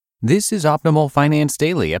This is Optimal Finance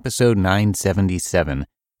Daily, episode 977,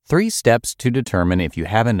 3 Steps to Determine If You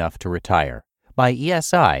Have Enough to Retire, by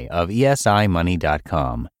ESI of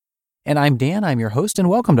esimoney.com. And I'm Dan, I'm your host, and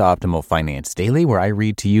welcome to Optimal Finance Daily, where I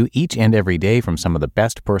read to you each and every day from some of the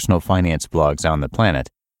best personal finance blogs on the planet.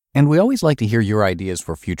 And we always like to hear your ideas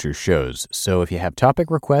for future shows, so if you have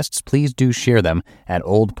topic requests, please do share them at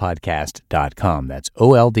oldpodcast.com. That's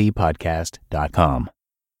oldpodcast.com.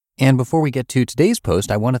 And before we get to today's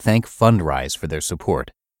post, I want to thank Fundrise for their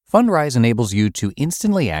support. Fundrise enables you to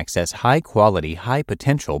instantly access high-quality,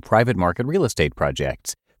 high-potential private market real estate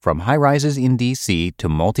projects, from high-rises in D.C. to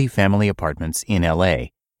multi-family apartments in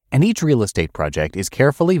L.A. And each real estate project is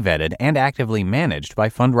carefully vetted and actively managed by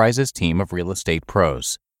Fundrise's team of real estate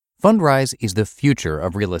pros. Fundrise is the future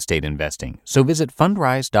of real estate investing, so visit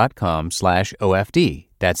fundrise.com/OFD.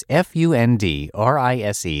 That's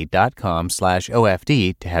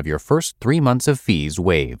fundrise.com/OFD to have your first 3 months of fees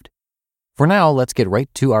waived. For now, let's get right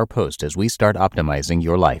to our post as we start optimizing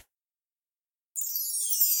your life.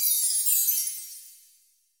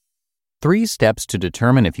 3 Steps to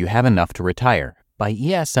Determine If You Have Enough to Retire, by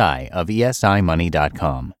ESI of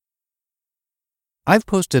esimoney.com. I've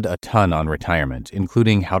posted a ton on retirement,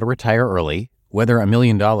 including how to retire early, whether $1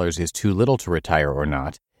 million is too little to retire or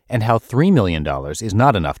not, and how $3 million is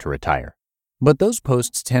not enough to retire. But those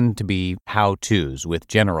posts tend to be how-tos with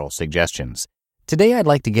general suggestions. Today I'd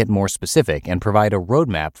like to get more specific and provide a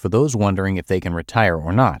roadmap for those wondering if they can retire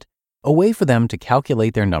or not, a way for them to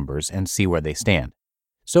calculate their numbers and see where they stand.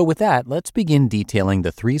 So with that, let's begin detailing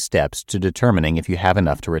the 3 steps to determining if you have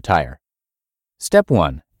enough to retire. Step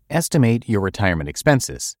 1. Estimate your retirement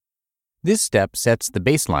expenses. This step sets the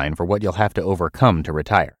baseline for what you'll have to overcome to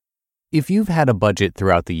retire. If you've had a budget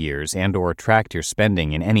throughout the years and/or tracked your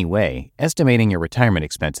spending in any way, estimating your retirement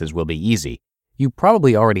expenses will be easy. You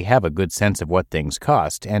probably already have a good sense of what things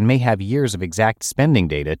cost and may have years of exact spending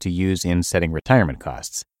data to use in setting retirement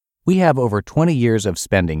costs. We have over 20 years of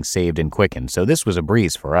spending saved in Quicken, so this was a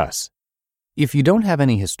breeze for us. If you don't have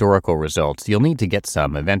any historical results, you'll need to get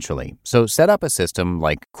some eventually. So set up a system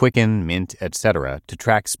like Quicken, Mint, etc. to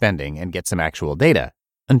track spending and get some actual data.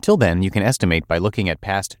 Until then, you can estimate by looking at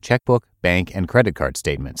past checkbook, bank, and credit card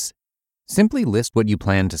statements. Simply list what you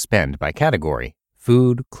plan to spend by category: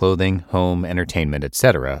 food, clothing, home, entertainment,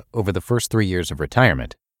 etc. over the first 3 years of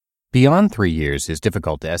retirement. Beyond 3 years is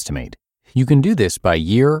difficult to estimate. You can do this by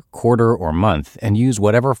year, quarter, or month and use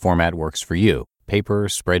whatever format works for you: paper,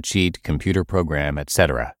 spreadsheet, computer program,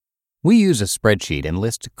 etc. We use a spreadsheet and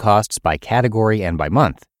list costs by category and by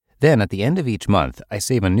month. Then, at the end of each month, I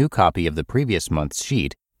save a new copy of the previous month's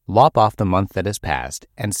sheet, lop off the month that has passed,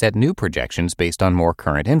 and set new projections based on more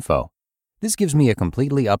current info. This gives me a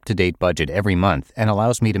completely up-to-date budget every month and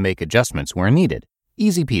allows me to make adjustments where needed.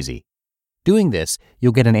 Easy peasy. Doing this,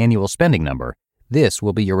 you'll get an annual spending number. This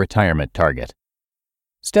will be your retirement target.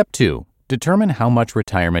 Step 2. Determine how much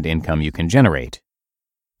retirement income you can generate.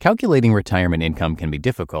 Calculating retirement income can be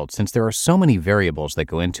difficult since there are so many variables that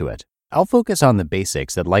go into it. I'll focus on the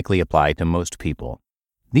basics that likely apply to most people.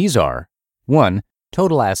 These are: 1.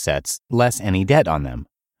 Total assets less any debt on them.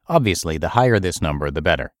 Obviously, the higher this number, the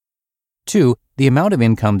better. 2. The amount of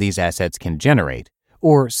income these assets can generate,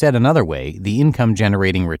 or said another way, the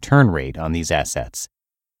income-generating return rate on these assets.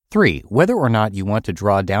 3. Whether or not you want to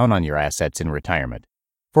draw down on your assets in retirement.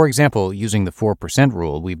 For example, using the 4%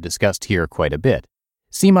 rule we've discussed here quite a bit.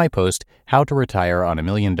 See my post, How to Retire on $1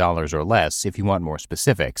 Million or Less, if you want more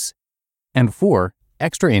specifics. And 4.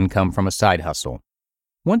 Extra income from a side hustle.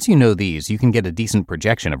 Once you know these, you can get a decent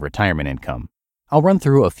projection of retirement income. I'll run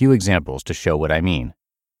through a few examples to show what I mean.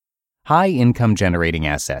 High income generating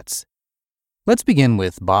assets. Let's begin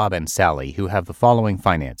with Bob and Sally, who have the following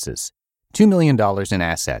finances: $2 million in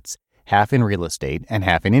assets, half in real estate and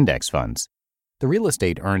half in index funds. The real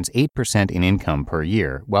estate earns 8% in income per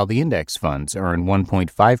year, while the index funds earn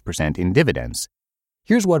 1.5% in dividends.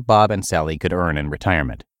 Here's what Bob and Sally could earn in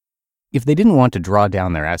retirement. If they didn't want to draw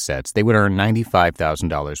down their assets, they would earn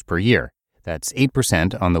 $95,000 per year. That's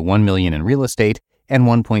 8% on the $1 million in real estate and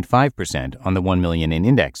 1.5% on the $1 million in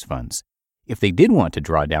index funds. If they did want to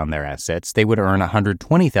draw down their assets, they would earn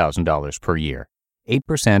 $120,000 per year,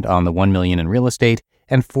 8% on the $1 million in real estate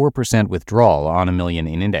and 4% withdrawal on $1 million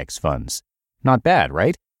in index funds. Not bad,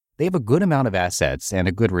 right? They have a good amount of assets and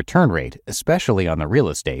a good return rate, especially on the real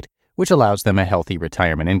estate, which allows them a healthy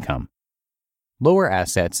retirement income. Lower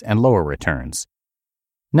assets and lower returns.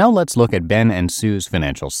 Now let's look at Ben and Sue's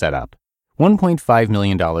financial setup. $1.5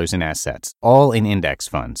 million in assets, all in index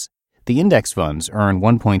funds. The index funds earn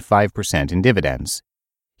 1.5% in dividends.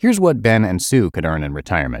 Here's what Ben and Sue could earn in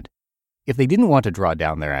retirement. If they didn't want to draw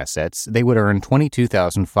down their assets, they would earn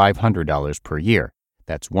 $22,500 per year.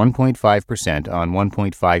 That's 1.5% on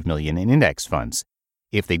 $1.5 million in index funds.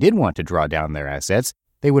 If they did want to draw down their assets,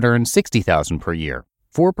 they would earn $60,000 per year,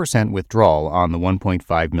 4% withdrawal on the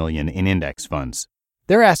 $1.5 million in index funds.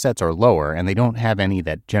 Their assets are lower and they don't have any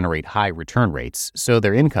that generate high return rates, so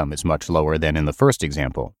their income is much lower than in the first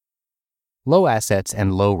example. Low assets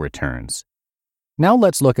and low returns. Now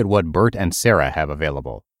let's look at what Bert and Sarah have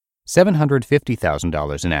available.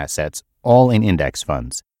 $750,000 in assets, all in index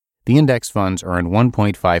funds. The index funds earn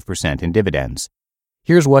 1.5% in dividends.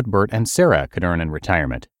 Here's what Bert and Sarah could earn in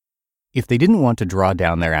retirement. If they didn't want to draw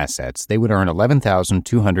down their assets, they would earn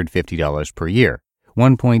 $11,250 per year,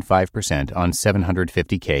 1.5% on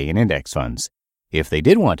 $750K in index funds. If they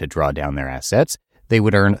did want to draw down their assets, they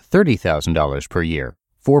would earn $30,000 per year,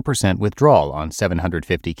 4% withdrawal on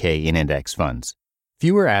 $750K in index funds.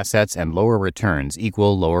 Fewer assets and lower returns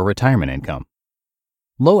equal lower retirement income.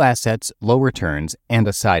 Low assets, low returns, and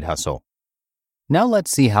a side hustle. Now let's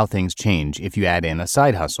see how things change if you add in a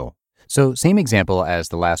side hustle. So same example as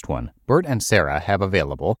the last one. Bert and Sarah have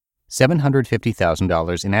available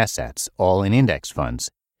 $750,000 in assets, all in index funds.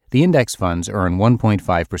 The index funds earn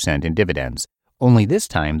 1.5% in dividends. Only this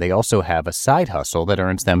time they also have a side hustle that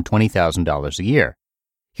earns them $20,000 a year.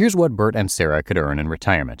 Here's what Bert and Sarah could earn in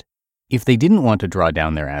retirement. If they didn't want to draw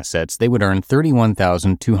down their assets, they would earn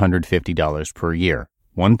 $31,250 per year,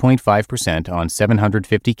 1.5% on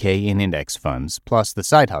 $750K in index funds, plus the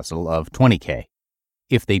side hustle of $20K.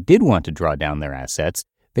 If they did want to draw down their assets,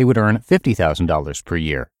 they would earn $50,000 per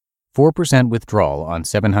year, 4% withdrawal on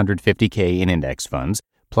 $750K in index funds,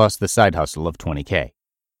 plus the side hustle of $20K.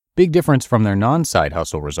 Big difference from their non-side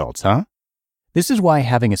hustle results, huh? This is why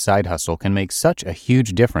having a side hustle can make such a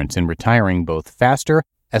huge difference in retiring both faster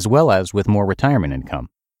as well as with more retirement income.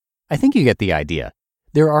 I think you get the idea.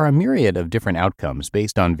 There are a myriad of different outcomes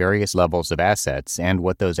based on various levels of assets and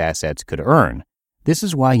what those assets could earn. This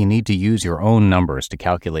is why you need to use your own numbers to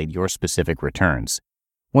calculate your specific returns.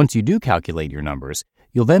 Once you do calculate your numbers,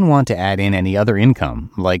 you'll then want to add in any other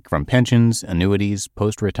income, like from pensions, annuities,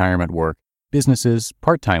 post-retirement work, businesses,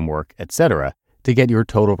 part-time work, etc., to get your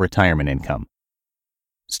total retirement income.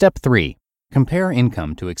 Step 3. Compare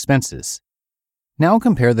income to expenses. Now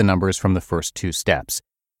compare the numbers from the first two steps.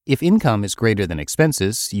 If income is greater than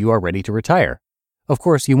expenses, you are ready to retire. Of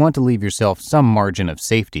course, you want to leave yourself some margin of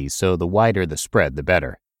safety, so the wider the spread, the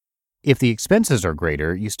better. If the expenses are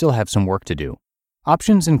greater, you still have some work to do.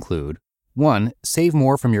 Options include 1. Save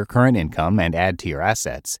more from your current income and add to your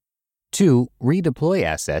assets. 2. Redeploy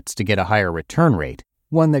assets to get a higher return rate,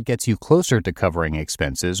 one that gets you closer to covering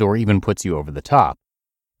expenses or even puts you over the top.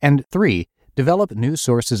 And 3. Develop new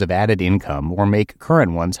sources of added income or make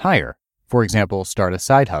current ones higher. For example, start a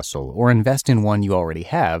side hustle or invest in one you already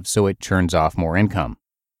have so it churns off more income.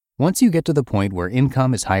 Once you get to the point where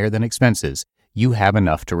income is higher than expenses, you have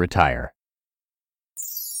enough to retire.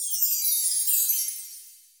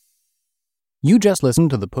 You just listened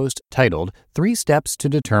to the post titled 3 Steps to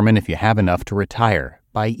Determine If You Have Enough to Retire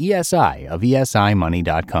by ESI of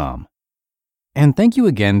ESImoney.com. And thank you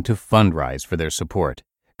again to Fundrise for their support.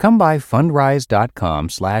 Come by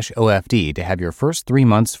fundrise.com/OFD to have your first 3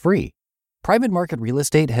 months free. Private market real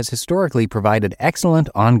estate has historically provided excellent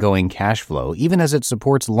ongoing cash flow even as it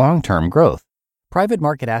supports long-term growth. Private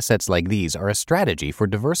market assets like these are a strategy for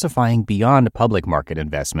diversifying beyond public market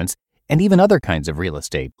investments and even other kinds of real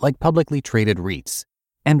estate like publicly traded REITs.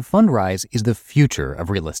 And Fundrise is the future of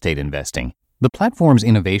real estate investing. The platform's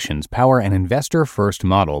innovations power an investor-first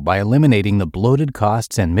model by eliminating the bloated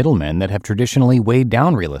costs and middlemen that have traditionally weighed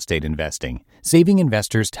down real estate investing, saving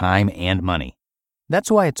investors time and money.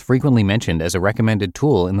 That's why it's frequently mentioned as a recommended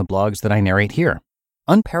tool in the blogs that I narrate here.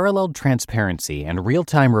 Unparalleled transparency and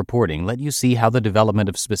real-time reporting let you see how the development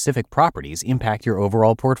of specific properties impact your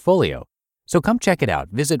overall portfolio. So come check it out.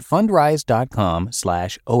 Visit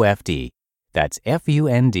fundrise.com/OFD. That's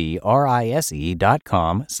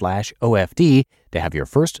fundrise.com/OFD to have your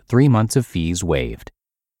first 3 months of fees waived.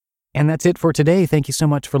 And that's it for today. Thank you so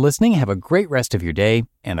much for listening. Have a great rest of your day,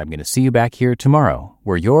 and I'm going to see you back here tomorrow,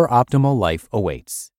 where your optimal life awaits.